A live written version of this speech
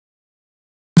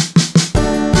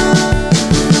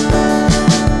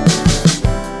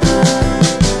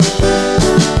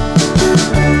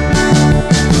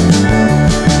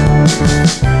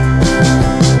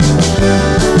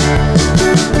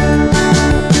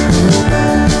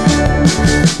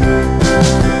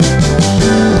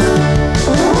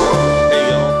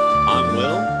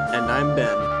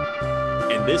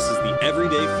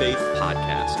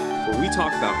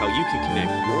can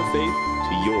connect your faith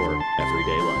to your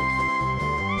everyday life.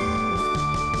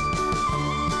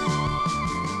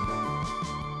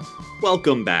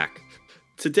 Welcome back.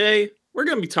 Today, we're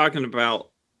going to be talking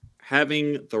about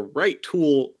having the right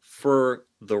tool for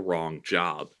the wrong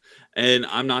job. And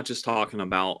I'm not just talking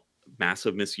about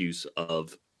massive misuse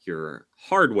of your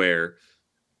hardware.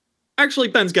 Actually,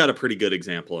 Ben's got a pretty good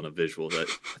example and a visual that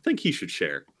I think he should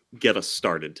share. Get us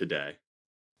started today.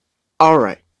 All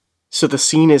right. So the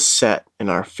scene is set in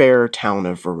our fair town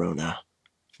of Verona.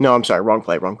 No, I'm sorry, wrong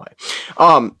play. Come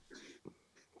on,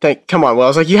 Will. I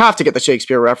was like, you have to get the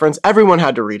Shakespeare reference. Everyone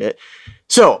had to read it.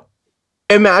 So,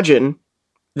 imagine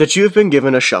that you have been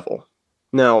given a shovel.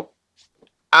 Now,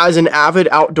 as an avid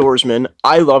outdoorsman,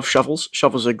 I love shovels.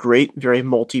 Shovels are great, very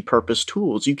multi-purpose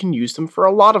tools. You can use them for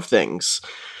a lot of things.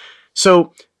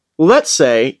 So, let's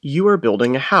say you are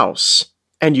building a house,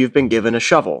 and you've been given a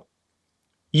shovel.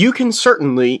 You can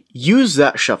certainly use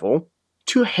that shovel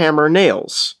to hammer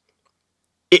nails.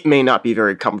 It may not be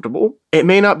very comfortable, it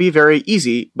may not be very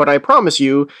easy, but I promise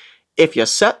you, if you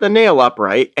set the nail up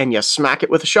right and you smack it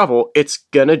with a shovel, it's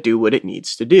gonna do what it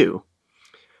needs to do.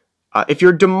 If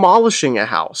you're demolishing a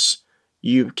house,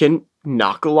 you can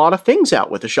knock a lot of things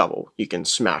out with a shovel. You can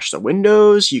smash the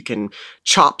windows, you can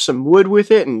chop some wood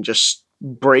with it and just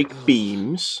break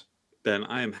beams. Ben,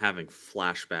 I am having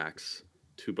flashbacks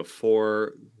to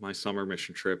before my summer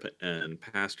mission trip, and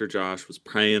Pastor Josh was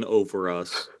praying over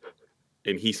us,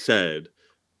 and he said,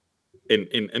 and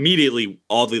immediately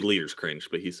all the leaders cringed,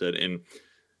 but he said, and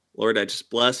Lord, I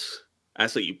just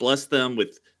ask that you bless them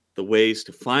with the ways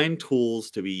to find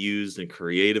tools to be used in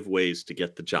creative ways to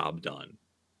get the job done.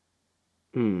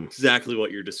 Exactly what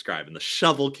you're describing. The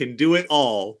shovel can do it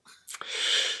all.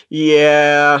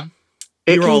 Yeah.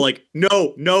 You're all like,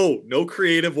 no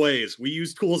creative ways. We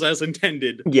use tools as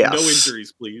intended. Yes. No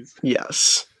injuries, please.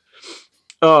 Yes.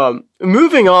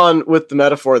 Moving on with the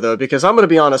metaphor, though, because I'm going to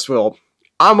be honest, Will,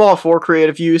 I'm all for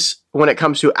creative use when it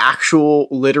comes to actual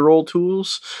literal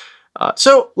tools.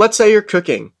 So let's say you're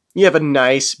cooking. You have a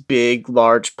nice, big,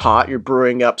 large pot. You're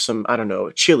brewing up some,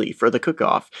 chili for the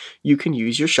cook-off. You can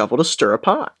use your shovel to stir a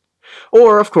pot.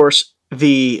 Or, of course,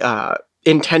 the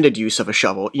intended use of a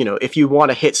shovel. If you want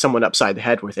to hit someone upside the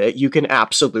head with it, you can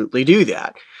absolutely do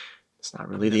that. It's not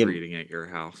really the reading at your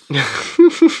house.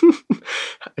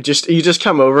 You just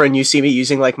come over and you see me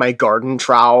using like my garden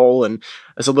trowel and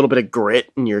there's a little bit of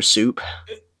grit in your soup.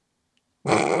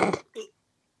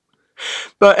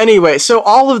 But anyway, so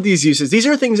all of these uses, these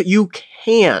are things that you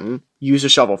can use a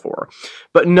shovel for,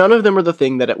 but none of them are the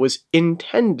thing that it was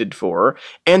intended for.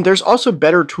 And there's also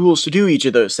better tools to do each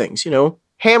of those things.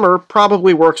 Hammer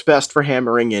probably works best for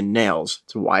hammering in nails.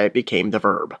 That's why it became the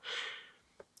verb.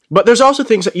 But there's also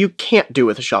things that you can't do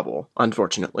with a shovel,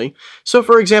 unfortunately. So,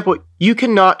 for example, you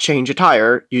cannot change a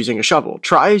tire using a shovel.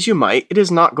 Try as you might, it is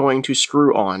not going to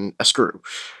screw on a screw.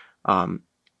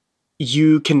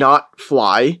 You cannot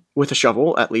fly with a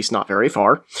shovel, at least not very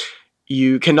far.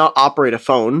 You cannot operate a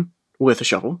phone with a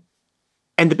shovel.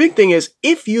 And the big thing is,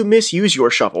 if you misuse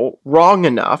your shovel wrong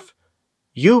enough,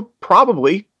 you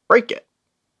probably break it.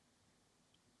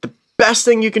 The best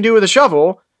thing you can do with a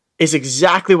shovel is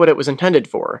exactly what it was intended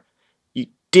for. You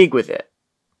dig with it.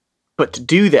 But to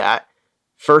do that,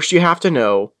 first you have to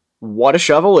know what a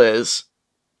shovel is,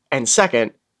 and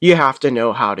second, you have to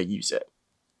know how to use it.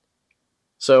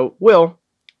 So, Will,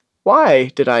 why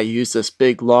did I use this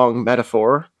big, long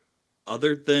metaphor?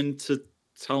 Other than to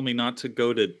tell me not to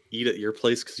go to eat at your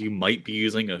place because you might be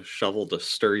using a shovel to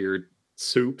stir your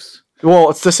soups.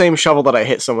 Well, it's the same shovel that I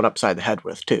hit someone upside the head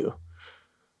with, too.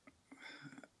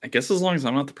 I guess as long as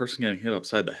I'm not the person getting hit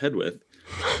upside the head with.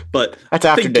 But that's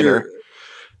after dinner.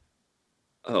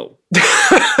 Oh.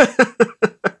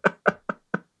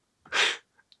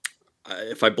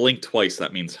 If I blink twice,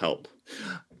 that means help.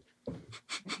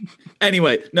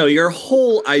 Anyway, no, your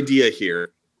whole idea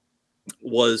here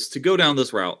was to go down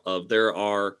this route of there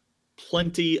are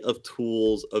plenty of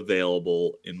tools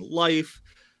available in life,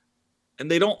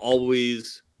 and they don't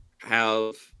always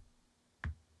have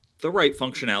the right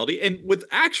functionality. And with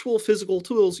actual physical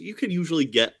tools, you can usually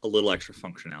get a little extra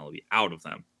functionality out of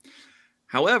them.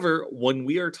 However, when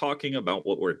we are talking about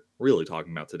what we're really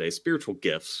talking about today, spiritual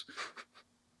gifts,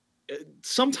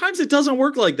 sometimes it doesn't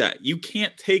work like that. You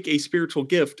can't take a spiritual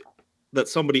gift that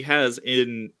somebody has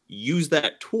and use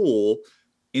that tool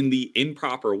in the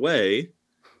improper way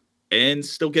and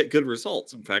still get good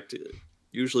results. In fact,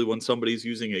 usually when somebody's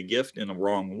using a gift in a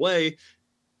wrong way,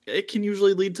 it can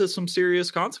usually lead to some serious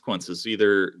consequences,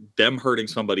 either them hurting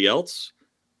somebody else,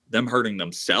 them hurting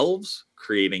themselves,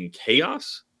 creating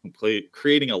chaos,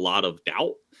 creating a lot of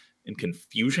doubt, and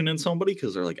confusion in somebody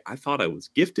because they're like, I thought I was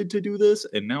gifted to do this,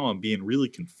 and now I'm being really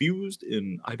confused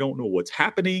and I don't know what's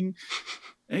happening.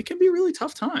 And it can be a really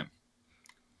tough time.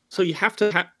 So you have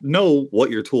to know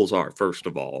what your tools are, first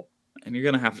of all, and you're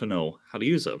going to have to know how to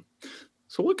use them.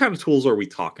 So what kind of tools are we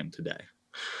talking today?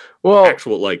 Well,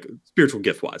 actual, like, spiritual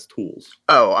gift-wise tools.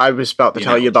 Oh, I was about to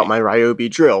tell you about my Ryobi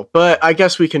drill, but I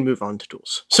guess we can move on to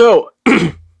tools. So,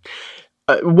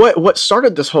 what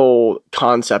started this whole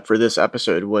concept for this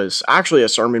episode was actually a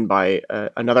sermon by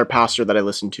another pastor that I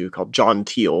listened to called John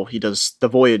Teal. He does the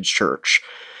Voyage Church.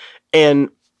 And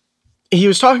he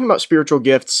was talking about spiritual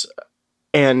gifts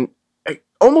and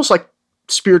almost like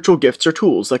spiritual gifts are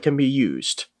tools that can be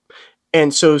used.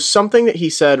 And so something that he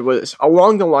said was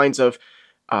along the lines of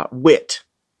wit.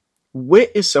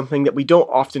 Wit is something that we don't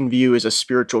often view as a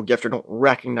spiritual gift or don't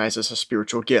recognize as a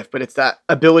spiritual gift, but it's that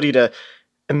ability to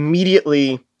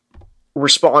immediately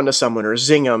respond to someone or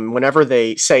zing them whenever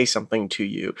they say something to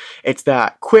you. It's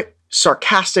that quick,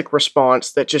 sarcastic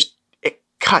response that just, it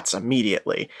cuts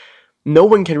immediately. No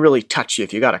one can really touch you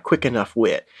if you got a quick enough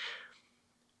wit.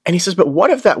 And he says, but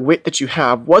what if that wit that you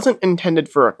have wasn't intended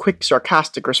for a quick,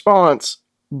 sarcastic response,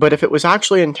 but if it was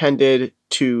actually intended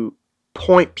to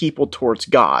point people towards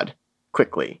God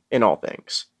quickly in all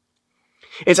things?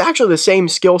 It's actually the same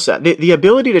skill set. The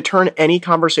ability to turn any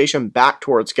conversation back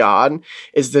towards God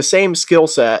is the same skill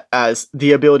set as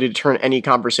the ability to turn any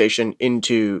conversation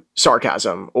into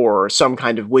sarcasm or some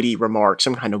kind of witty remark,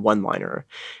 some kind of one-liner.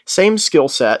 Same skill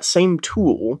set, same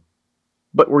tool,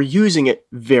 but we're using it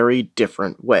very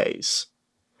different ways.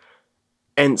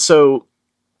 And so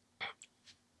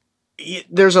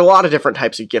there's a lot of different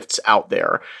types of gifts out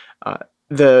there.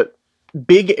 The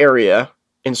big area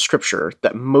in Scripture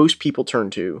that most people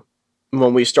turn to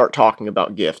when we start talking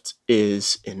about gifts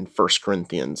is in 1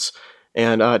 Corinthians.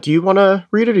 And do you want to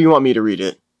read it or you want me to read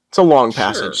it? It's a long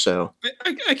passage, so...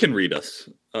 I can read us.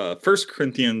 1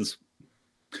 Corinthians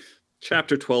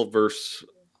chapter 12, verse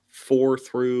 4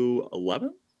 through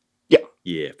 11?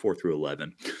 Yeah, 4 through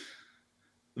 11.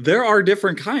 There are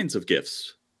different kinds of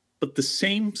gifts, but the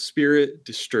same Spirit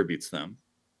distributes them.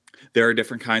 There are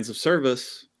different kinds of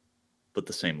service, but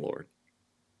the same Lord.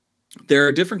 There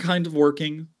are different kinds of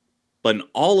working, but in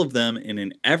all of them and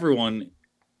in everyone,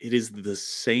 it is the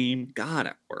same God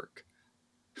at work.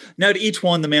 Now to each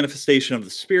one, the manifestation of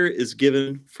the Spirit is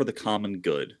given for the common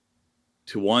good.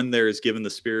 To one, there is given the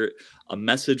Spirit a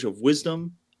message of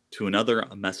wisdom, to another,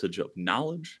 a message of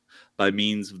knowledge by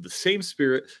means of the same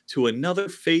Spirit, to another,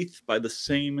 faith by the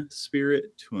same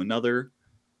Spirit, to another,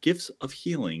 gifts of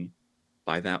healing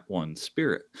by that one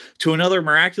Spirit, to another,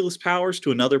 miraculous powers,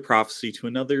 to another, prophecy, to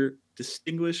another,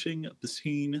 distinguishing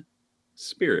between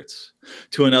spirits,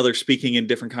 to another, speaking in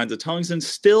different kinds of tongues, and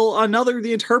still another,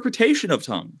 the interpretation of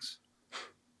tongues.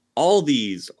 All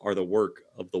these are the work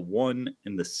of the one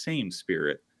and the same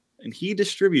Spirit, and he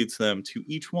distributes them to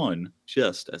each one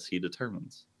just as he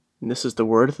determines. And this is the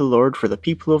word of the Lord for the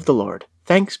people of the Lord.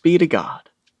 Thanks be to God.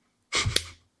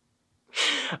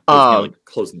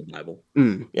 Closing the Bible.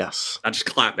 Yes. Not just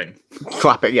clapping.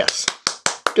 Clapping, yes.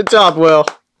 Good job, Will.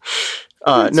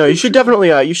 No, you should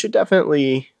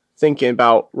definitely think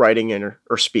about writing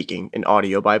or speaking an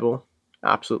audio Bible.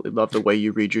 Absolutely love the way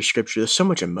you read your scripture. There's so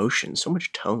much emotion, so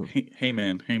much tone. Hey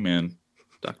man.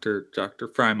 Dr.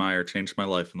 Freimeyer changed my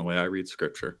life in the way I read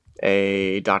scripture.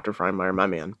 Hey, Dr. Freimeyer, my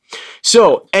man.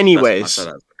 So, anyways,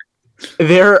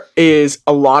 there is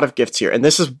a lot of gifts here, and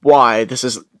this is why this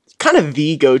is kind of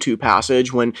the go-to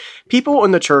passage when people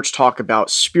in the church talk about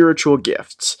spiritual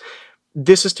gifts.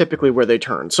 This is typically where they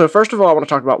turn. So first of all, I want to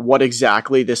talk about what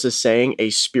exactly this is saying a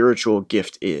spiritual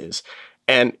gift is.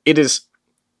 And it is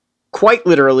quite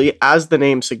literally, as the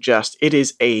name suggests, it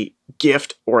is a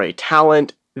gift or a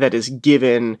talent that is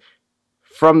given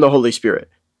from the Holy Spirit.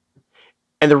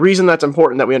 And the reason that's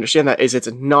important that we understand that is it's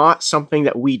not something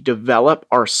that we develop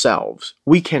ourselves.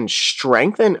 We can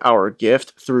strengthen our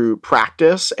gift through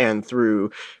practice and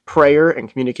through prayer and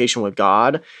communication with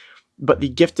God, but the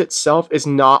gift itself is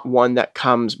not one that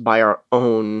comes by our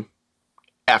own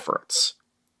efforts.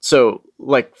 So,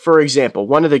 like, for example,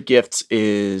 one of the gifts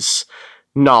is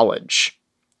knowledge.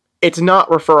 It's not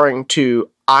referring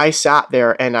to, I sat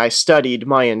there and I studied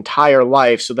my entire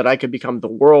life so that I could become the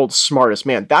world's smartest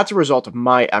man. That's a result of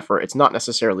my effort. It's not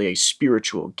necessarily a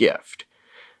spiritual gift.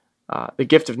 The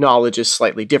gift of knowledge is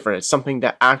slightly different. It's something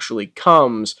that actually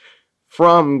comes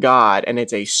from God, and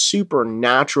it's a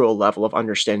supernatural level of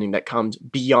understanding that comes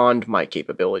beyond my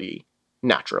capability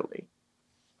naturally.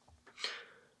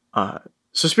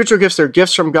 So spiritual gifts, they're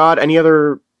gifts from God. Any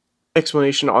other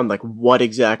explanation on like what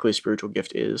exactly a spiritual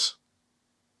gift is?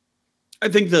 I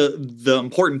think the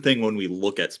important thing when we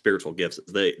look at spiritual gifts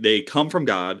is they come from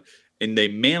God and they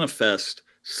manifest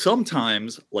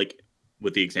sometimes, like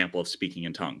with the example of speaking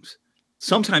in tongues.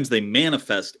 Sometimes they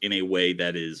manifest in a way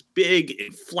that is big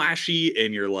and flashy,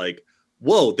 and you're like,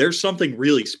 whoa, there's something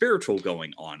really spiritual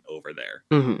going on over there.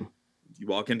 Mm-hmm. You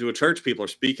walk into a church, people are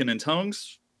speaking in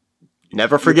tongues.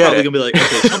 Never You're forget probably it. gonna be like,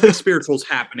 okay, something spiritual is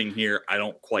happening here. I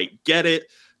don't quite get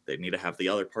it. They need to have the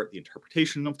other part, the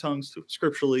interpretation of tongues, to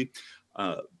scripturally.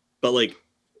 But like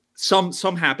some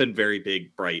happen very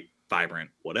big, bright, vibrant,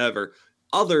 whatever.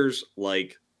 Others,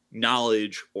 like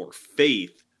knowledge or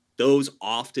faith, those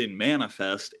often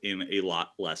manifest in a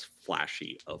lot less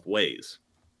flashy of ways.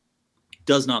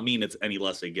 Does not mean it's any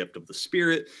less a gift of the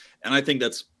Spirit. And I think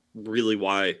that's really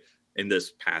why in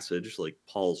this passage, like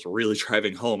Paul's really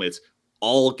driving home, it's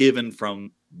all given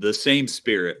from the same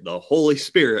Spirit. The Holy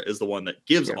Spirit is the one that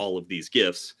gives all of these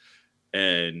gifts.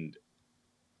 And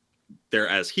they're,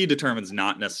 as he determines,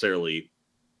 not necessarily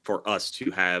for us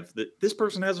to have that this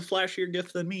person has a flashier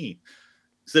gift than me.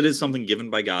 So it is something given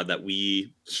by God that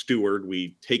we steward,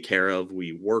 we take care of,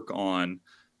 we work on,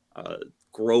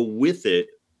 grow with it.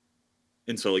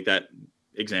 And so like that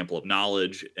example of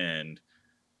knowledge, and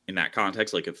in that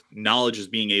context, like if knowledge is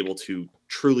being able to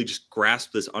truly just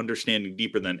grasp this understanding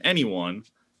deeper than anyone,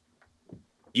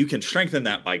 you can strengthen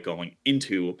that by going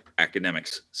into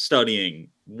academics, studying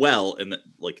well, and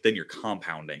like then you're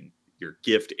compounding your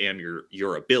gift and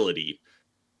your ability.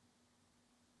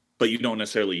 But you don't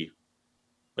necessarily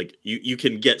like you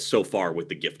can get so far with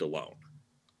the gift alone.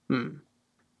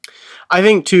 I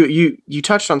think too, you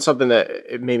touched on something that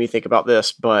it made me think about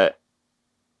this, but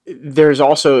there's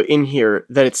also in here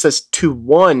that it says to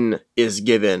one is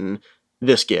given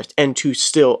this gift and to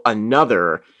still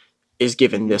another is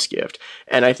given this gift.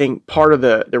 And I think part of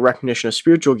the recognition of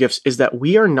spiritual gifts is that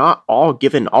we are not all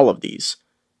given all of these.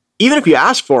 Even if you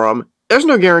ask for them, there's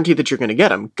no guarantee that you're going to get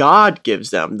them. God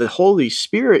gives them. The Holy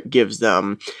Spirit gives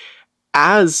them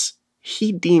as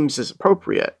he deems as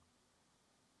appropriate.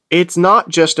 It's not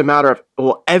just a matter of,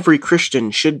 well, every Christian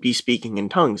should be speaking in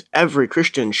tongues. Every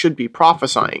Christian should be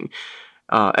prophesying.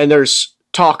 And there's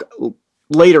talk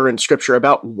later in Scripture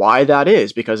about why that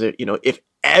is. Because, if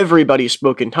everybody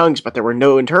spoke in tongues but there were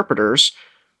no interpreters,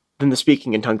 then the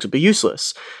speaking in tongues would be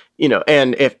useless.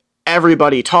 And if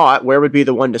everybody taught, where would be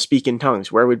the one to speak in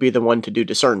tongues? Where would be the one to do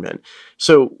discernment?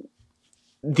 So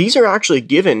these are actually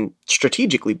given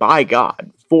strategically by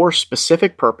God for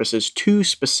specific purposes to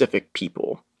specific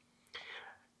people.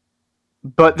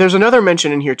 But there's another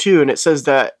mention in here too, and it says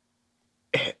that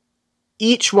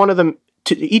each one,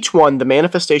 the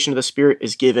manifestation of the Spirit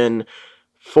is given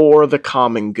for the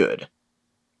common good.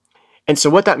 And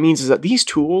so what that means is that these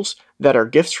tools that are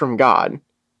gifts from God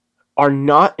are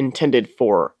not intended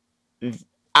for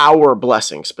our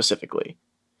blessing specifically.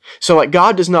 So like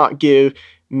God does not give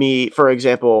me, for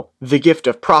example, the gift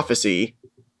of prophecy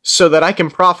so that I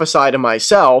can prophesy to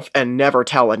myself and never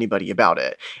tell anybody about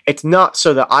it. It's not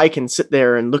so that I can sit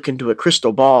there and look into a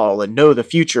crystal ball and know the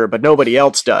future, but nobody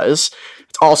else does.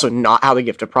 It's also not how the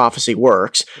gift of prophecy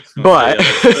works. But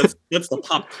that's the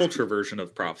pop culture version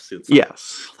of prophecy. It's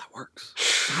yes, how that works.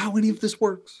 How any of this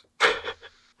works.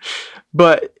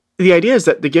 But the idea is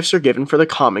that the gifts are given for the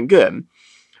common good,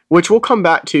 which we'll come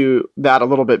back to that a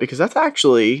little bit, because that's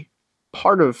actually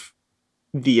part of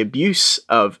the abuse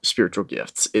of spiritual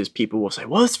gifts. Is people will say,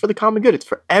 well, it's for the common good. It's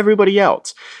for everybody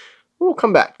else. We'll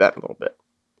come back to that in a little bit.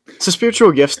 So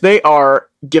spiritual gifts, they are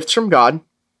gifts from God.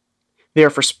 They are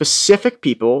for specific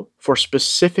people, for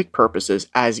specific purposes,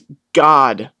 as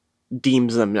God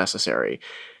deems them necessary.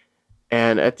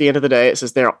 And at the end of the day, it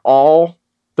says they're all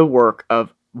the work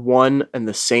of one and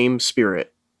the same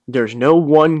Spirit. There's no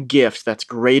one gift that's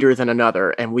greater than another,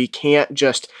 and we can't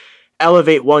just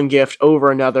elevate one gift over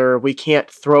another. We can't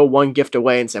throw one gift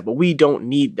away and say, well, we don't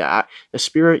need that. The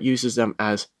Spirit uses them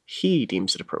as he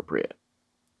deems it appropriate.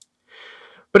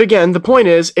 But again, the point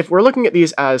is, if we're looking at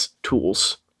these as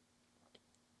tools,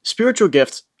 spiritual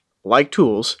gifts, like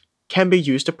tools, can be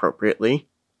used appropriately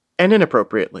and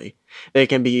inappropriately. They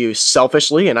can be used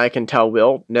selfishly, and I can tell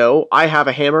Will, no, I have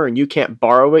a hammer and you can't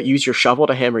borrow it. Use your shovel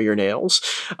to hammer your nails.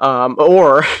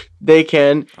 Or they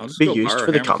can be used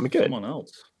for the common good. Someone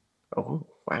else. Oh,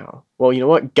 wow. Well, you know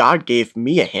what? God gave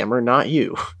me a hammer, not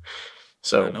you.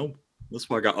 So I know. That's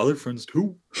why I got other friends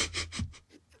too.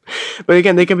 But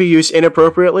again, they can be used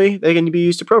inappropriately. They can be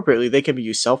used appropriately. They can be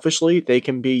used selfishly. They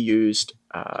can be used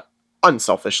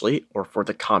unselfishly or for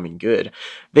the common good.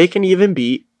 They can even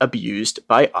be abused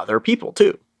by other people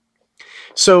too.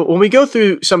 So when we go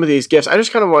through some of these gifts, I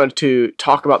just kind of wanted to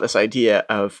talk about this idea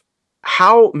of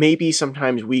how maybe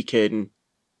sometimes we can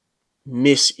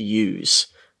misuse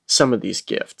some of these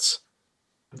gifts.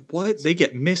 What? They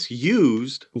get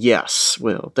misused? Yes,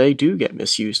 Will, they do get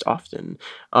misused often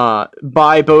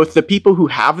by both the people who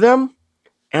have them,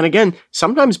 and again,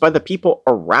 sometimes by the people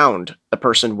around the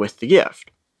person with the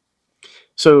gift.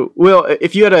 So, Will,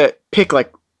 if you had to pick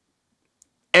like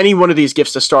any one of these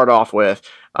gifts to start off with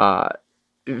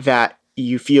that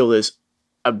you feel is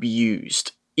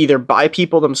abused, either by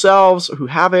people themselves who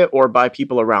have it or by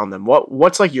people around them,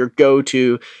 what's like your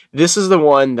go-to? This is the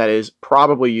one that is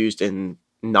probably used in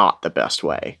not the best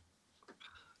way.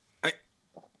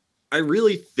 I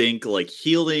really think like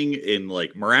healing in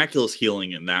like miraculous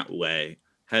healing in that way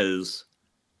has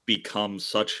become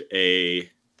such a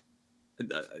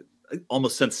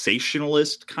almost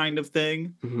sensationalist kind of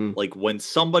thing. Mm-hmm. Like when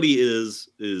somebody is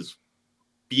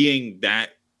being that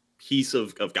piece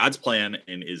of God's plan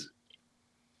and is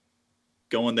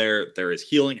going there is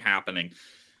healing happening,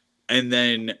 and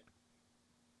then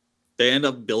they end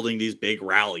up building these big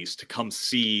rallies to come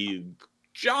see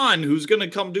John, who's going to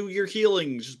come do your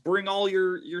healing. Just bring all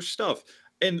your stuff.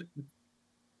 And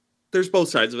there's both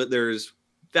sides of it.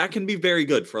 That can be very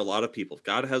good for a lot of people. If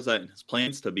God has that in his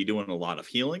plans to be doing a lot of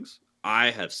healings,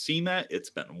 I have seen that. It's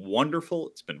been wonderful.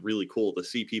 It's been really cool to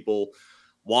see people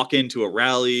walk into a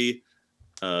rally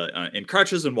in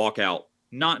crutches and walk out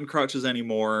not in crutches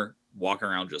anymore, walking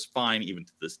around just fine, even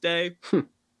to this day.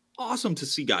 Awesome to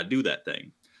see God do that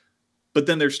thing. But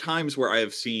then there's times where I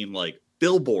have seen like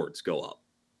billboards go up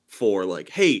for like,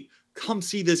 hey, come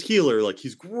see this healer. Like,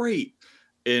 he's great.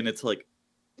 And it's like,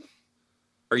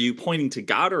 are you pointing to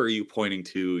God or are you pointing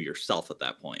to yourself at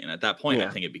that point? And at that point, I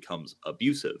think it becomes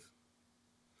abusive.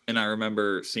 And I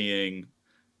remember seeing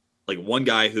like one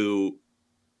guy who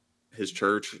his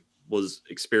church was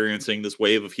experiencing this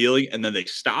wave of healing, and then they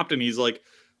stopped and he's like,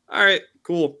 all right,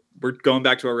 cool. We're going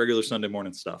back to our regular Sunday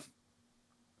morning stuff.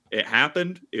 It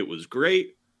happened. It was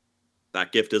great.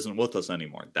 That gift isn't with us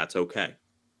anymore. That's okay.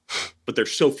 But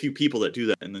there's so few people that do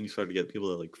that. And then you start to get people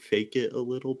that like fake it a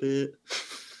little bit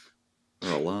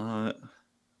or a lot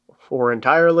or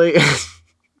entirely.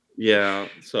 Yeah.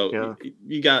 So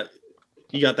you got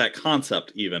that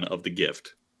concept even of the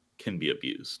gift can be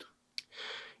abused.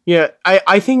 Yeah.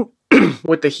 I think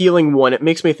with the healing one, it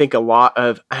makes me think a lot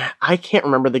of, I can't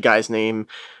remember the guy's name,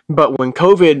 but when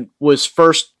COVID was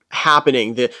first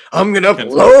happening, I'm gonna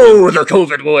blow the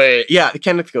COVID away. Yeah,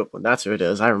 Kenneth Copeland, that's who it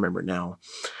is. I remember now.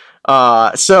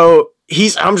 So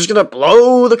I'm just gonna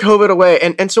blow the COVID away,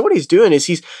 and so what he's doing is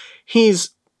he's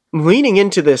leaning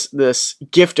into this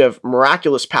gift of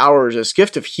miraculous powers, this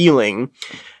gift of healing,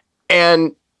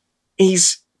 and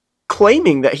he's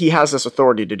claiming that he has this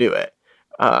authority to do it.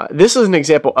 This is an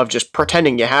example of just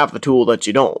pretending you have the tool that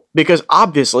you don't, because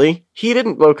obviously he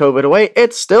didn't blow COVID away.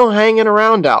 It's still hanging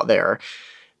around out there.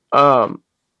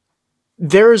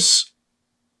 There's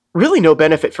really no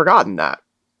benefit for God in that.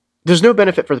 There's no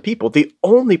benefit for the people. The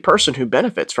only person who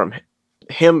benefits from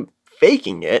him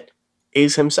faking it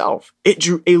is himself. It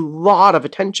drew a lot of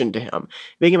attention to him,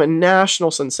 making him a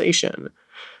national sensation.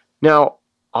 Now,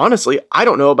 honestly, I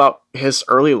don't know about his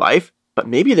early life, but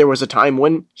maybe there was a time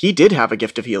when he did have a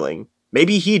gift of healing.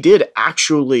 Maybe he did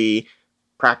actually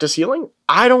practice healing.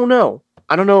 I don't know.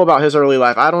 I don't know about his early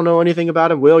life. I don't know anything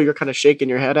about him. Will, you're kind of shaking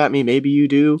your head at me. Maybe you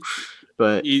do.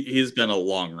 But he's been a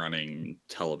long-running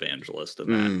televangelist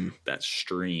in that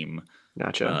stream.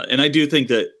 Gotcha. And I do think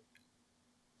that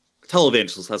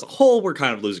televangelists as a whole were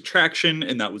kind of losing traction,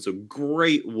 and that was a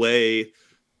great way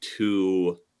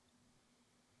to,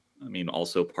 I mean,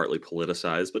 also partly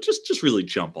politicize, but just really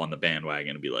jump on the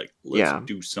bandwagon and be like, let's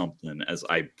do something as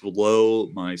I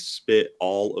blow my spit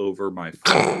all over my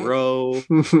front row.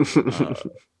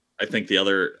 I think the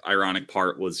other ironic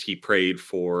part was he prayed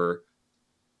for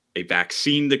a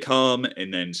vaccine to come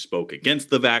and then spoke against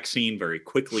the vaccine very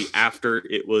quickly after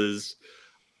it was.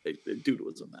 Dude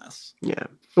was a mess. Yeah.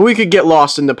 We could get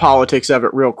lost in the politics of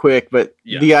it real quick, but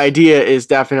the idea is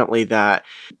definitely that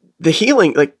the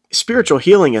healing, like spiritual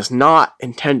healing, is not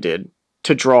intended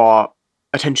to draw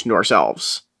attention to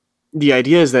ourselves. The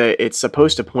idea is that it's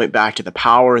supposed to point back to the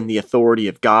power and the authority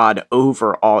of God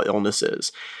over all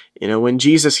illnesses. You know, when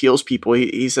Jesus heals people,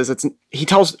 he says he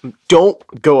tells them,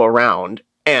 don't go around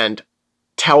and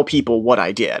tell people what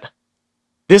I did.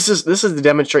 This is to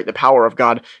demonstrate the power of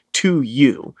God to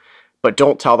you, but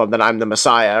don't tell them that I'm the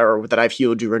Messiah or that I've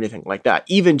healed you or anything like that.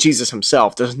 Even Jesus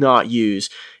himself does not use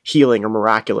healing or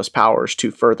miraculous powers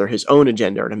to further his own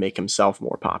agenda or to make himself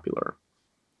more popular.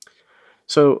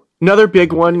 So another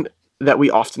big one that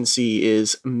we often see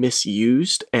is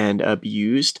misused and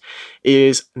abused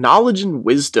is knowledge and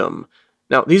wisdom.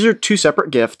 Now, these are two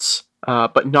separate gifts.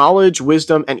 But knowledge,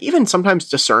 wisdom, and even sometimes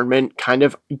discernment kind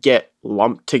of get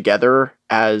lumped together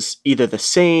as either the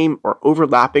same or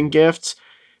overlapping gifts.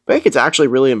 But I think it's actually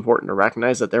really important to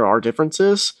recognize that there are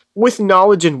differences. With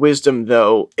knowledge and wisdom,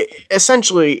 though,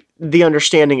 essentially the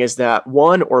understanding is that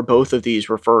one or both of these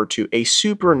refer to a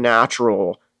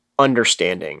supernatural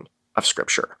understanding of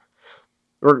Scripture.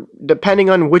 Or depending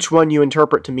on which one you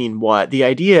interpret to mean what, the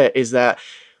idea is that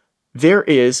there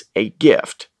is a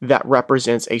gift that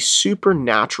represents a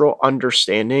supernatural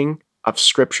understanding of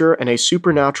Scripture and a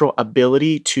supernatural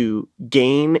ability to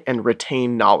gain and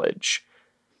retain knowledge.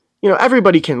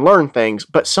 Everybody can learn things,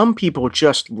 but some people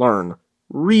just learn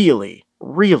really,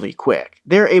 really quick.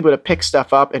 They're able to pick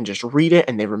stuff up and just read it,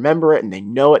 and they remember it, and they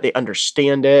know it, they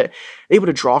understand it, they're able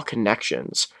to draw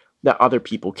connections that other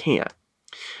people can't.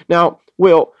 Now,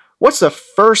 Will, what's the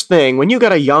first thing when you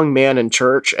got a young man in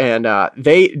church and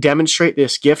they demonstrate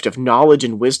this gift of knowledge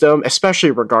and wisdom,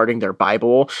 especially regarding their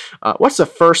Bible? What's the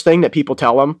first thing that people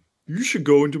tell them? You should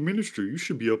go into ministry. You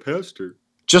should be a pastor.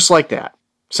 Just like that.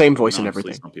 Same voice and Honestly,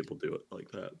 everything. some people do it like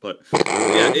that. But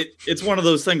yeah, it's one of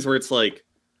those things where it's like,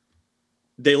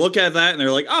 they look at that and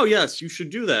they're like, oh, yes, you should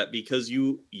do that because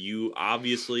you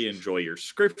obviously enjoy your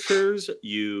scriptures.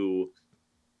 You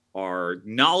are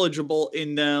knowledgeable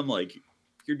in them. Like,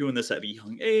 you're doing this at a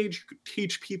young age. You could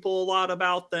teach people a lot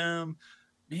about them.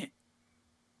 Man,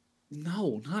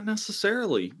 no, not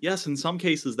necessarily. Yes, in some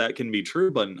cases that can be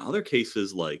true, but in other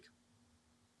cases, like,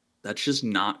 that's just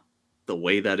not the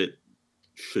way that it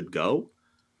should go.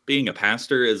 Being a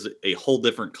pastor is a whole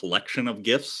different collection of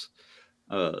gifts.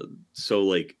 So,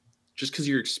 like, just because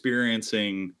you're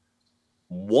experiencing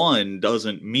one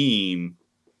doesn't mean,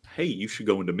 hey, you should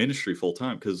go into ministry full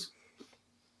time, because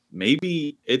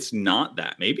maybe it's not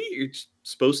that. Maybe you're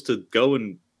supposed to go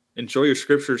and enjoy your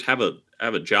scriptures, have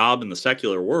a job in the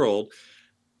secular world,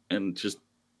 and just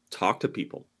talk to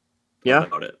people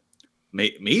about it.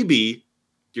 Maybe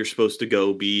you're supposed to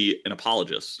go be an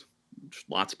apologist. There's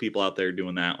lots of people out there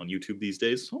doing that on YouTube these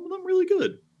days. Some of them really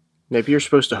good. Maybe you're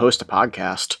supposed to host a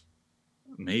podcast.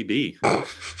 Maybe.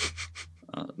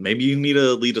 Maybe you need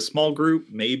to lead a small group.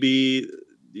 Maybe,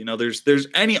 there's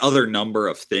any other number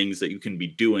of things that you can be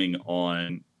doing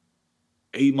on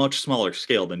a much smaller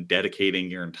scale than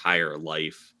dedicating your entire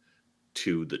life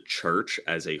to the church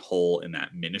as a whole in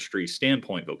that ministry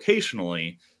standpoint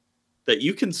vocationally, that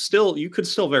you could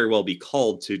still very well be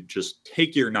called to just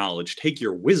take your knowledge, take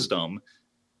your wisdom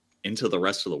into the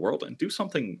rest of the world and do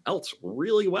something else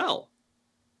really well.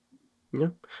 Yeah.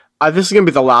 This is going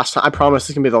to be the last time. I promise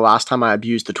this is going to be the last time I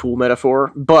abuse the tool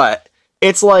metaphor, but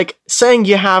it's like saying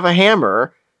you have a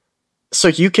hammer so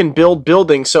you can build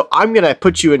buildings. So I'm going to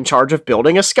put you in charge of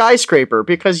building a skyscraper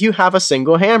because you have a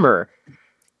single hammer.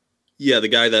 Yeah, the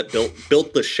guy that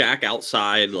built the shack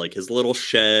outside, like his little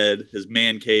shed, his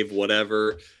man cave,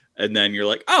 whatever. And then you're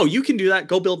like, oh, you can do that.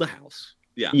 Go build a house.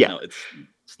 Yeah. No,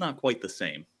 it's not quite the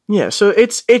same. Yeah, so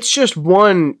it's just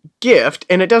one gift,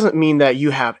 and it doesn't mean that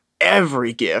you have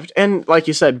every gift. And like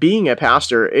you said, being a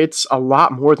pastor, it's a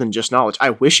lot more than just knowledge.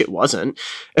 I wish it wasn't.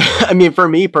 I mean, for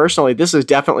me personally, this is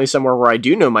definitely somewhere where I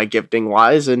do know my gifting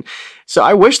lies. And so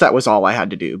I wish that was all I had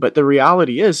to do. But the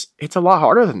reality is, it's a lot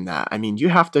harder than that. I mean, you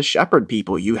have to shepherd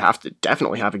people. You have to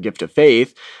definitely have a gift of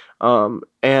faith.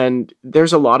 And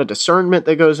there's a lot of discernment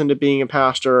that goes into being a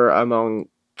pastor, among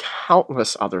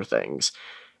countless other things.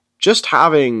 Just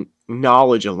having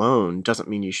knowledge alone doesn't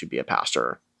mean you should be a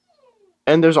pastor.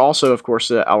 And there's also, of course,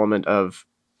 the element of,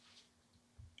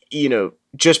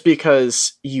 just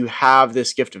because you have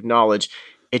this gift of knowledge,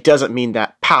 it doesn't mean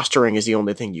that pastoring is the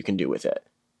only thing you can do with it.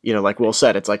 Like Will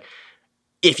said, it's like,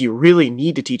 if you really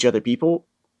need to teach other people,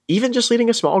 even just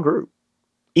leading a small group,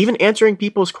 even answering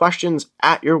people's questions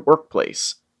at your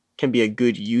workplace can be a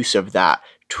good use of that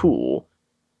tool.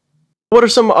 What are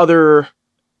some other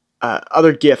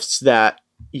gifts that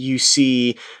you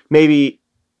see maybe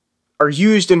are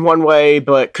used in one way,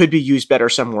 but could be used better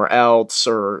somewhere else,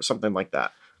 or something like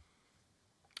that?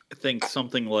 I think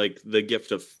something like the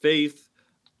gift of faith,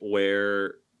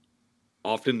 where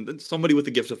often somebody with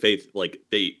the gift of faith, like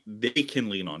they can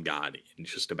lean on God in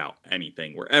just about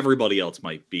anything, where everybody else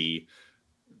might be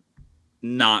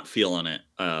not feeling it.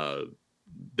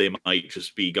 They might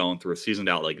just be going through a seasoned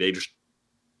out, like they just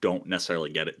don't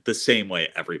necessarily get it the same way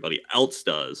everybody else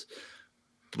does.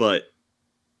 But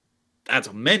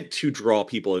that's meant to draw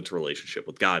people into relationship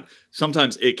with God.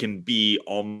 Sometimes it can be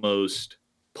almost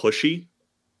pushy.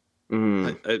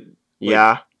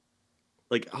 Yeah.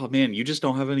 Like, oh man, you just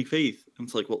don't have any faith. And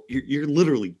it's like, well, you're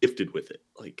literally gifted with it.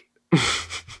 Like,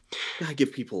 I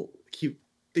give people,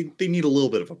 they need a little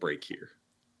bit of a break here.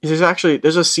 There's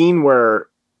a scene where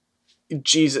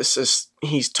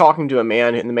he's talking to a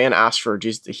man, and the man asks for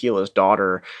Jesus to heal his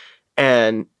daughter,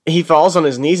 and he falls on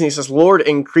his knees and he says, Lord,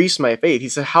 increase my faith. He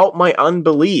said, help my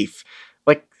unbelief.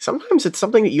 Like, sometimes it's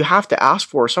something that you have to ask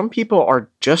for. Some people are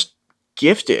just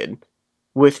gifted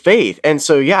with faith. And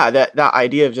so, yeah, that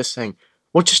idea of just saying,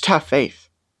 well, just have faith.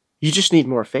 You just need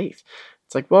more faith.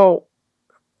 It's like, well,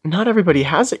 not everybody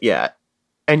has it yet.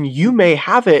 And you may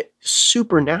have it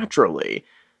supernaturally.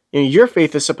 Your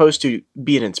faith is supposed to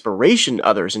be an inspiration to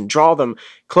others and draw them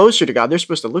closer to God. They're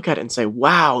supposed to look at it and say,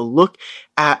 wow, look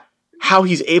at how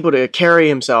he's able to carry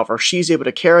himself, or she's able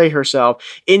to carry herself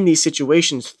in these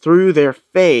situations through their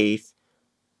faith,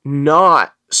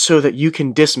 not so that you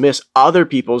can dismiss other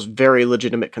people's very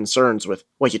legitimate concerns with,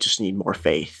 well, you just need more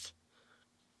faith.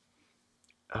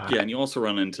 Yeah, and you also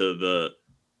run into the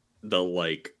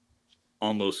like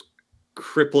almost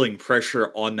crippling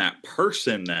pressure on that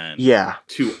person then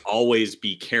to always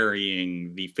be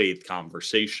carrying the faith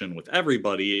conversation with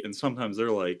everybody. And sometimes they're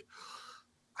like,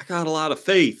 I got a lot of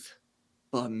faith,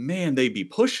 but man, they be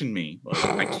pushing me. Like,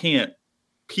 I can't.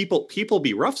 People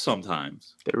be rough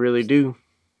sometimes. They really do.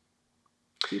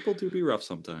 People do be rough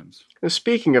sometimes. And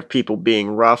speaking of people being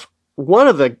rough, one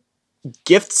of the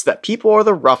gifts that people are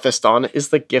the roughest on is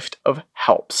the gift of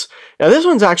helps. Now, this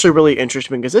one's actually really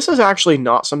interesting because this is actually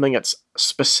not something that's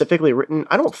specifically written,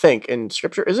 I don't think, in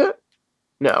Scripture, is it?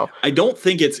 No. I don't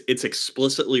think it's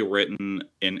explicitly written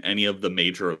in any of the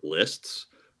major lists,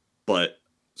 but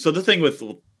so the thing with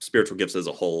spiritual gifts as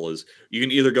a whole is you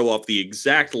can either go off the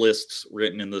exact lists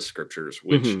written in the Scriptures,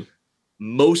 which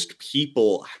most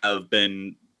people have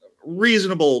been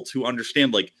reasonable to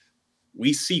understand. Like,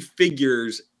 we see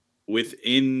figures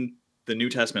within the New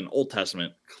Testament, Old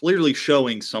Testament, clearly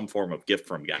showing some form of gift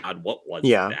from God. What was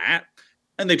that?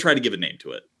 And they try to give a name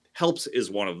to it. Helps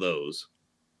is one of those.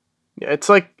 Yeah, it's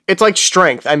like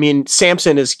strength. I mean,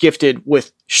 Samson is gifted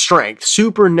with strength,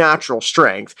 supernatural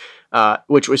strength,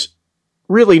 which was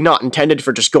really not intended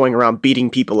for just going around beating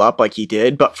people up like he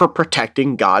did, but for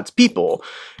protecting God's people.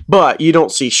 But you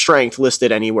don't see strength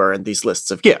listed anywhere in these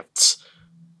lists of gifts.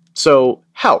 So,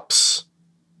 helps.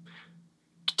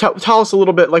 Tell us a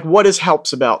little bit, like, what is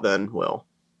helps about then, Will?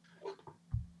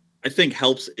 I think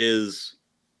helps is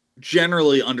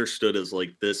generally understood as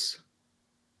like this.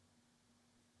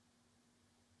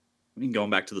 I mean, going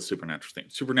back to the supernatural thing,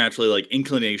 supernaturally, like,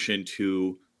 inclination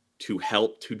to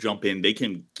help, to jump in. They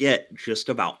can get just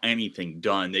about anything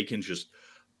done. They can just,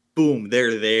 boom,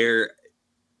 they're there.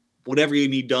 Whatever you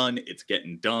need done, it's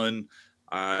getting done.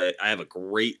 I have a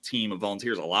great team of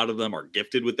volunteers. A lot of them are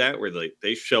gifted with that, where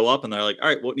they show up and they're like, all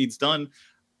right, what needs done?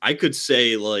 I could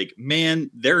say, like,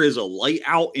 man, there is a light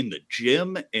out in the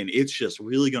gym and it's just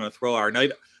really going to throw our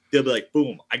night. They'll be like,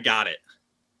 boom, I got it.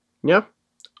 Yeah.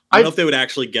 I don't know if they would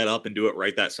actually get up and do it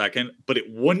right that second, but it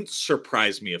wouldn't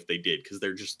surprise me if they did, because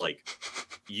they're just like,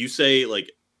 you say,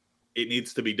 like, it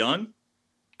needs to be done,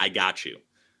 I got you.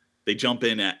 They jump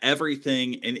in at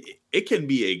everything, and it can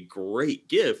be a great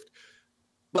gift.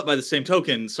 But by the same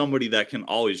token, somebody that can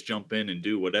always jump in and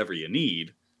do whatever you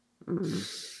need,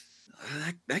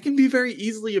 that can be very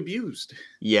easily abused.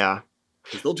 Yeah.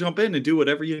 Because they'll jump in and do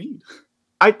whatever you need.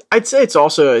 I'd say it's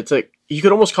like, you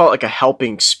could almost call it like a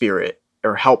helping spirit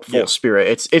or helpful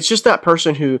spirit. It's just that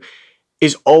person who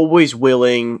is always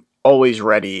willing, always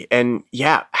ready. And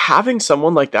yeah, having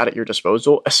someone like that at your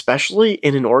disposal, especially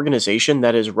in an organization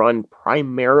that is run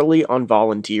primarily on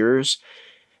volunteers,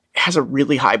 has a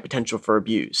really high potential for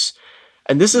abuse.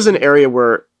 And this is an area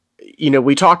where,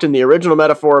 we talked in the original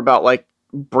metaphor about like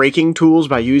breaking tools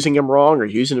by using them wrong or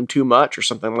using them too much or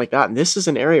something like that. And this is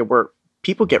an area where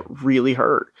people get really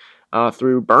hurt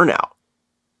through burnout,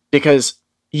 because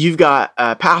you've got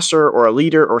a pastor or a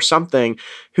leader or something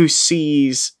who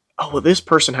sees, oh, well, this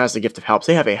person has the gift of helps.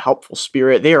 They have a helpful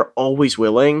spirit. They are always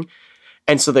willing.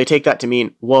 And so they take that to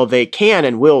mean, well, they can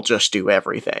and will just do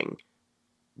everything.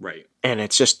 Right. And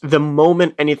it's just the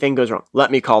moment anything goes wrong,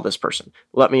 let me call this person.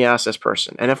 Let me ask this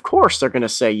person. And of course, they're going to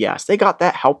say yes. They got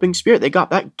that helping spirit. They got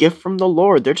that gift from the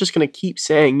Lord. They're just going to keep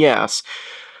saying yes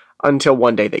until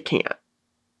one day they can't.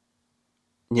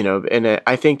 And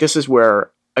I think this is where,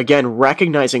 again,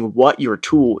 recognizing what your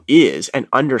tool is and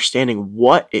understanding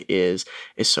what it is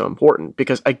so important.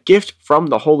 Because a gift from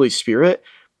the Holy Spirit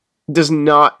does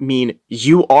not mean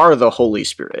you are the Holy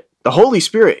Spirit. The Holy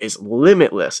Spirit is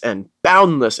limitless and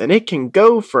boundless, and it can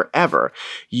go forever.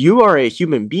 You are a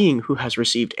human being who has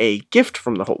received a gift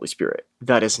from the Holy Spirit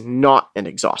that is not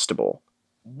inexhaustible.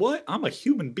 What? I'm a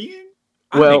human being?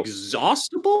 I'm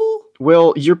inexhaustible?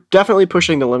 Well, you're definitely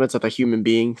pushing the limits of the human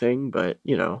being thing, but,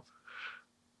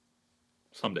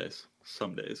 Some days.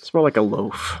 It's more like a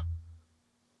loaf.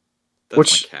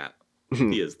 That's my cat.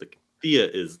 Thea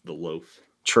is the loaf.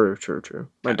 True.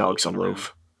 My Cat dog's a loafing around.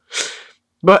 loaf.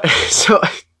 But so,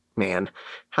 man,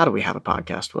 how do we have a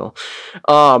podcast, Will?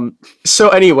 So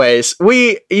anyways,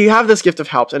 you have this gift of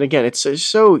helps, and again, it's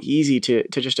so easy to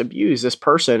just abuse this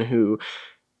person who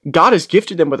God has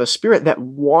gifted them with a spirit that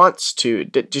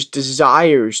that just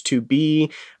desires to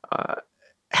be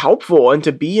helpful and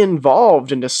to be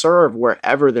involved and to serve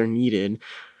wherever they're needed.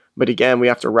 But again, we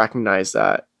have to recognize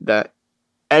that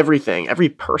every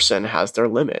person has their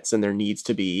limits, and there needs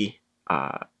to be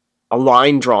a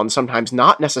line drawn, sometimes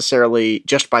not necessarily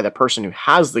just by the person who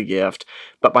has the gift,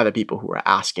 but by the people who are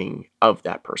asking of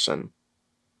that person.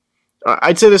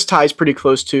 I'd say this ties pretty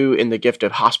close to in the gift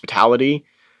of hospitality.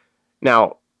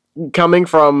 Now, coming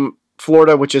from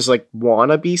Florida, which is like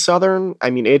wannabe Southern, I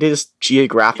mean, it is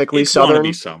geographically it's Southern.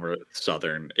 Wannabe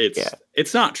Southern.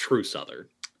 It's not true Southern.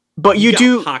 But you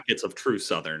do pockets of true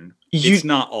Southern. It's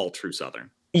not all true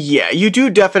Southern. Yeah, you do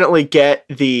definitely get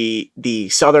the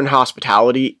Southern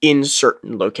hospitality in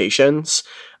certain locations.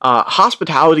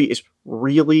 Hospitality is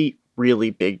really, really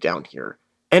big down here.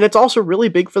 And it's also really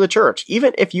big for the church.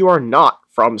 Even if you are not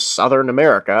from Southern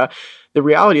America, the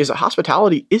reality is that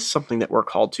hospitality is something that we're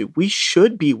called to. We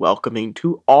should be welcoming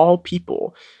to all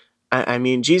people. I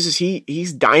mean, Jesus,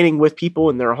 he's dining with people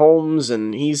in their homes,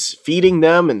 and he's feeding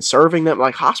them and serving them.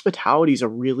 Like, hospitality is a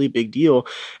really big deal,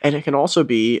 and it can also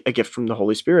be a gift from the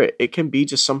Holy Spirit. It can be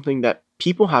just something that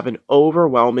people have an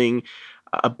overwhelming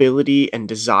ability and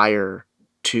desire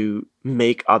to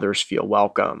make others feel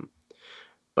welcome.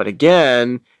 But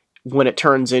again, when it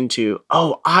turns into,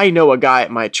 oh, I know a guy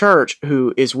at my church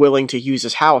who is willing to use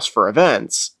his house for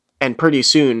events, and pretty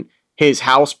soon his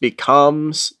house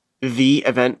becomes the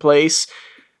event place,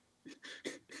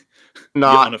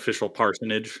 not the unofficial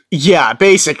parsonage. Yeah,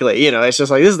 basically, it's just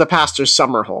like, this is the pastor's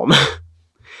summer home.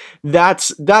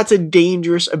 That's a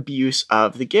dangerous abuse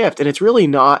of the gift, and it's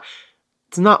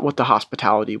not what the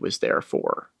hospitality was there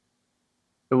for.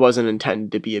 It wasn't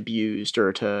intended to be abused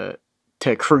or to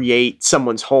create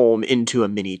someone's home into a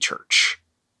mini church.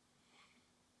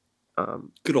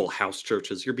 Good old house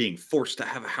churches. You're being forced to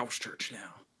have a house church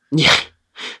now. Yeah.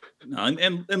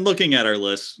 And looking at our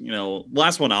list,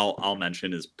 last one I'll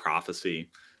mention is prophecy.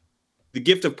 The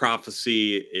gift of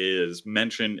prophecy is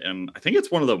mentioned, and I think it's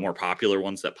one of the more popular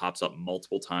ones that pops up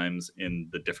multiple times in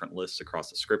the different lists across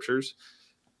the scriptures.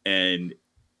 And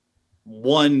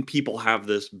people have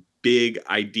this big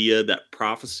idea that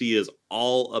prophecy is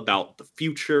all about the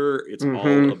future. It's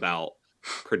all about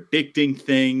predicting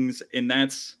things, and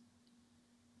that's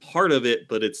part of it,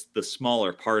 but it's the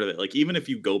smaller part of it. Like, even if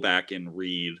you go back and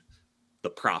read the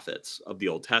prophets of the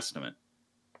Old Testament,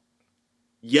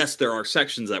 yes, there are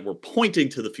sections that were pointing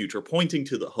to the future, pointing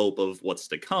to the hope of what's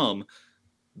to come.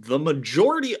 The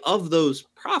majority of those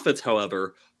prophets,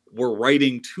 however, were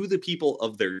writing to the people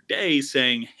of their day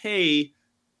saying, hey,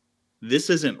 this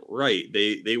isn't right.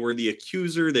 They were the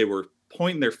accuser. They were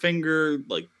pointing their finger.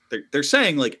 Like, they're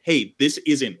saying, like, hey, this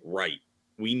isn't right.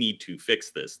 We need to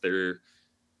fix this.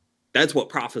 That's what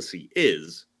prophecy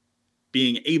is,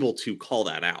 being able to call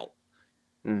that out.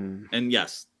 And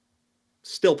yes,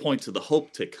 still point to the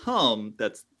hope to come.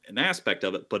 That's an aspect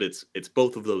of it, but it's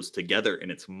both of those together, and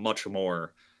it's much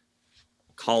more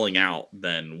calling out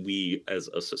than we as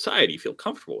a society feel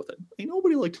comfortable with it. Ain't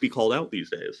nobody like to be called out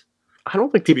these days. I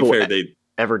don't think people they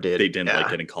ever did. They didn't like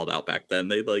getting called out back then.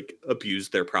 They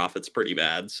abused their prophets pretty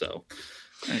bad, so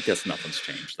I guess nothing's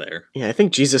changed there. Yeah, I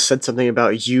think Jesus said something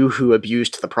about you who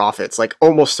abused the prophets, like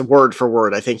almost word for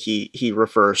word. I think he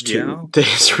refers to the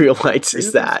Israelites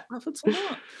as that. Prophets a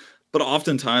lot. But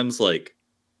oftentimes, like,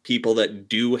 people that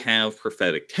do have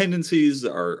prophetic tendencies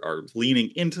are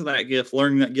leaning into that gift,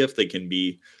 learning that gift.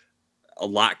 A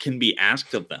lot can be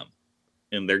asked of them,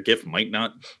 and their gift might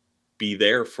not be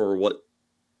there for what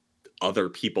other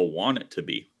people want it to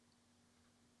be.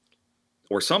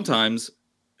 Or sometimes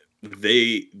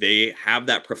they have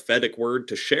that prophetic word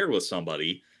to share with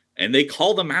somebody, and they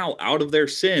call them out of their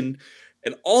sin,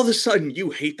 and all of a sudden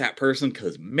you hate that person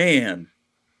because, man,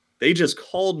 they just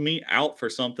called me out for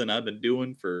something I've been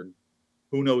doing for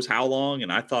who knows how long,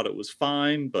 and I thought it was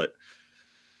fine, but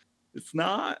it's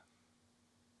not.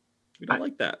 We don't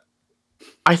like that.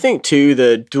 I think, too,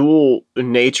 the dual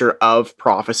nature of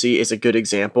prophecy is a good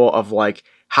example of, like,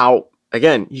 how,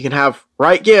 again, you can have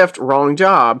right gift, wrong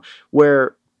job,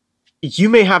 where you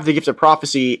may have the gift of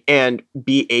prophecy and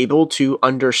be able to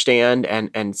understand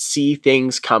and see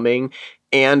things coming,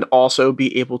 and also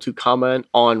be able to comment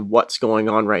on what's going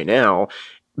on right now.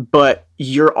 But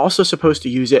you're also supposed to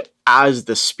use it as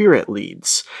the Spirit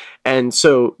leads. And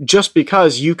so just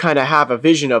because you kind of have a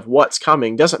vision of what's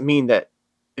coming doesn't mean that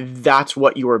that's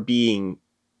what you are being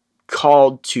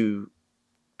called to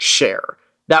share.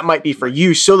 That might be for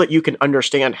you so that you can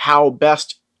understand how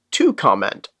best to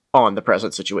comment on the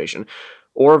present situation,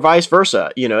 or vice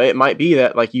versa. It might be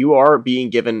that like you are being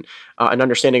given an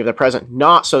understanding of the present,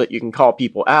 not so that you can call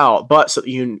people out, but so that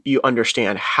you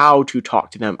understand how to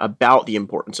talk to them about the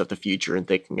importance of the future and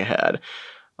thinking ahead.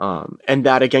 And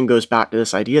that again goes back to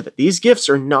this idea that these gifts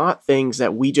are not things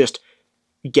that we just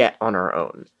get on our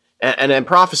own. And then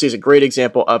prophecy is a great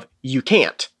example of you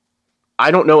can't.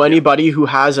 I don't know anybody who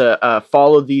has a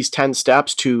follow these 10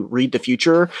 steps to read the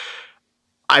future.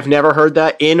 I've never heard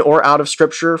that in or out of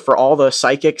scripture for all the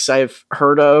psychics I've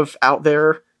heard of out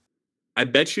there. I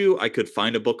bet you I could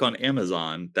find a book on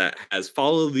Amazon that has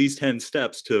follow these 10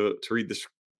 steps to read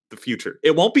the future.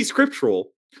 It won't be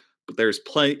scriptural, but there's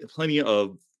plenty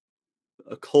of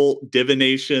occult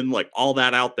divination, like all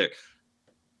that out there.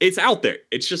 It's out there.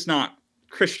 It's just not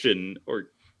Christian or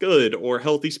good or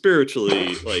healthy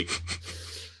spiritually,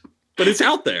 but it's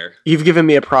out there. You've given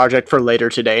me a project for later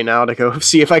today now to go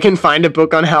see if I can find a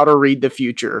book on how to read the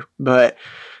future, but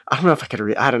I don't know if I could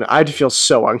read. I don't know. I'd feel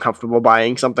so uncomfortable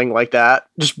buying something like that,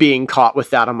 just being caught with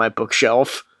that on my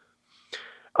bookshelf.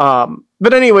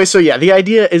 But anyway, so yeah, the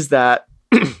idea is that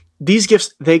these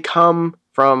gifts, they come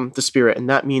from the Spirit, and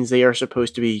that means they are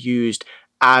supposed to be used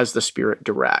as the Spirit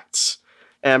directs.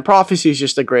 And prophecy is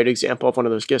just a great example of one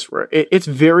of those gifts where it's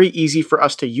very easy for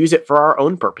us to use it for our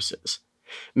own purposes.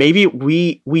 Maybe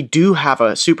we do have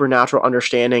a supernatural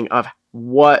understanding of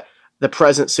what the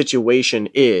present situation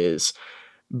is,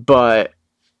 but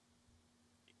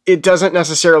it doesn't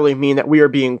necessarily mean that we are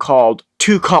being called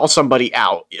to call somebody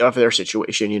out of their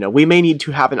situation. We may need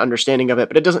to have an understanding of it,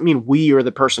 but it doesn't mean we are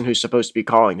the person who's supposed to be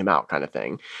calling them out, kind of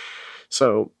thing.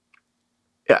 So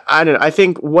I don't know. I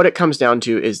think what it comes down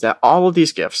to is that all of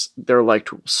these gifts, they're like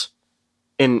tools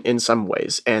in some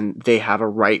ways, and they have a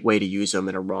right way to use them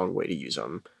and a wrong way to use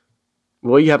them.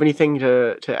 Will you have anything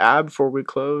to add before we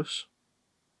close?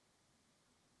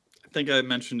 I think I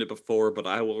mentioned it before, but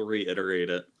I will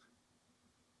reiterate it.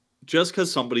 Just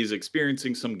because somebody's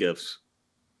experiencing some gifts,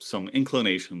 some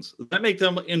inclinations, that make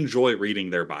them enjoy reading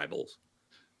their Bibles,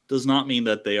 does not mean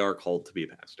that they are called to be a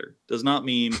pastor. Does not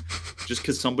mean just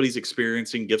because somebody's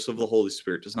experiencing gifts of the Holy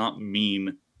Spirit does not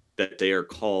mean that they are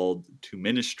called to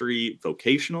ministry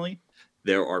vocationally.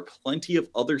 There are plenty of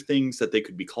other things that they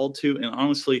could be called to. And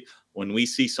honestly, when we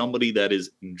see somebody that is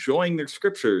enjoying their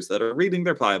scriptures, that are reading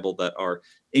their Bible, that are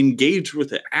engaged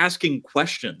with it, asking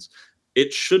questions,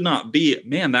 it should not be,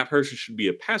 man, that person should be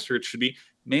a pastor. It should be,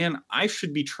 man, I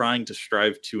should be trying to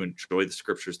strive to enjoy the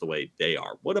scriptures the way they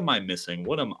are. What am I missing?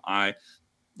 What am I,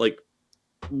 like,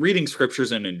 reading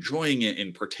scriptures and enjoying it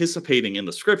and participating in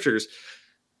the scriptures?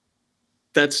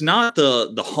 That's not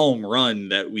the home run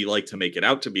that we like to make it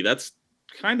out to be. That's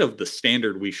kind of the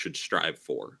standard we should strive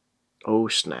for. Oh,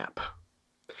 snap.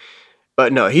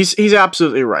 But no, he's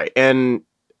absolutely right. And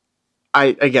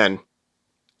again,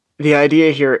 the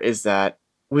idea here is that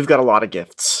we've got a lot of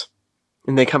gifts,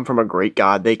 and they come from a great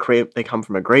God. They come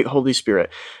from a great Holy Spirit.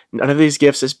 None of these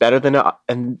gifts is better than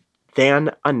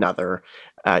another.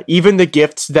 Even the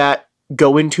gifts that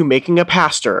go into making a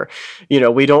pastor,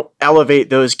 we don't elevate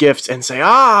those gifts and say,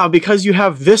 because you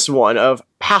have this one of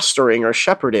pastoring or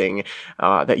shepherding,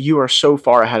 that you are so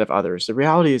far ahead of others. The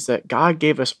reality is that God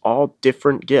gave us all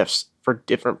different gifts for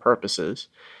different purposes.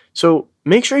 So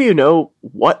make sure you know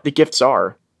what the gifts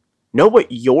are. Know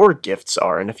what your gifts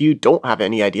are, and if you don't have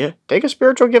any idea, take a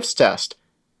spiritual gifts test.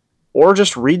 Or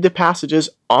just read the passages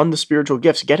on the spiritual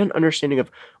gifts. Get an understanding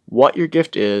of what your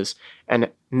gift is,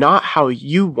 and not how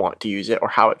you want to use it or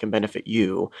how it can benefit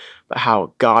you, but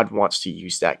how God wants to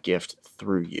use that gift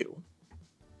through you.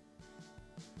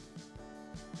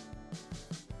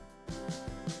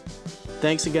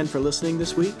 Thanks again for listening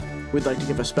this week. We'd like to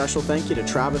give a special thank you to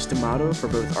Travis D'Amato for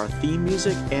both our theme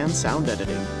music and sound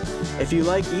editing. If you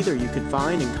like either, you can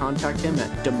find and contact him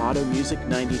at D'Amato Music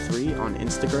 93 on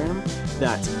Instagram.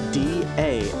 That's DAMATO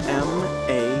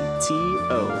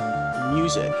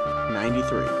Music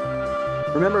 93.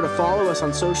 Remember to follow us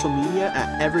on social media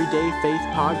at Everyday Faith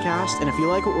Podcast, and if you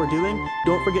like what we're doing,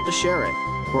 don't forget to share it.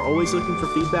 We're always looking for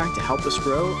feedback to help us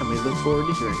grow, and we look forward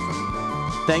to hearing from you.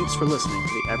 Thanks for listening to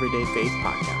the Everyday Faith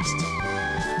Podcast.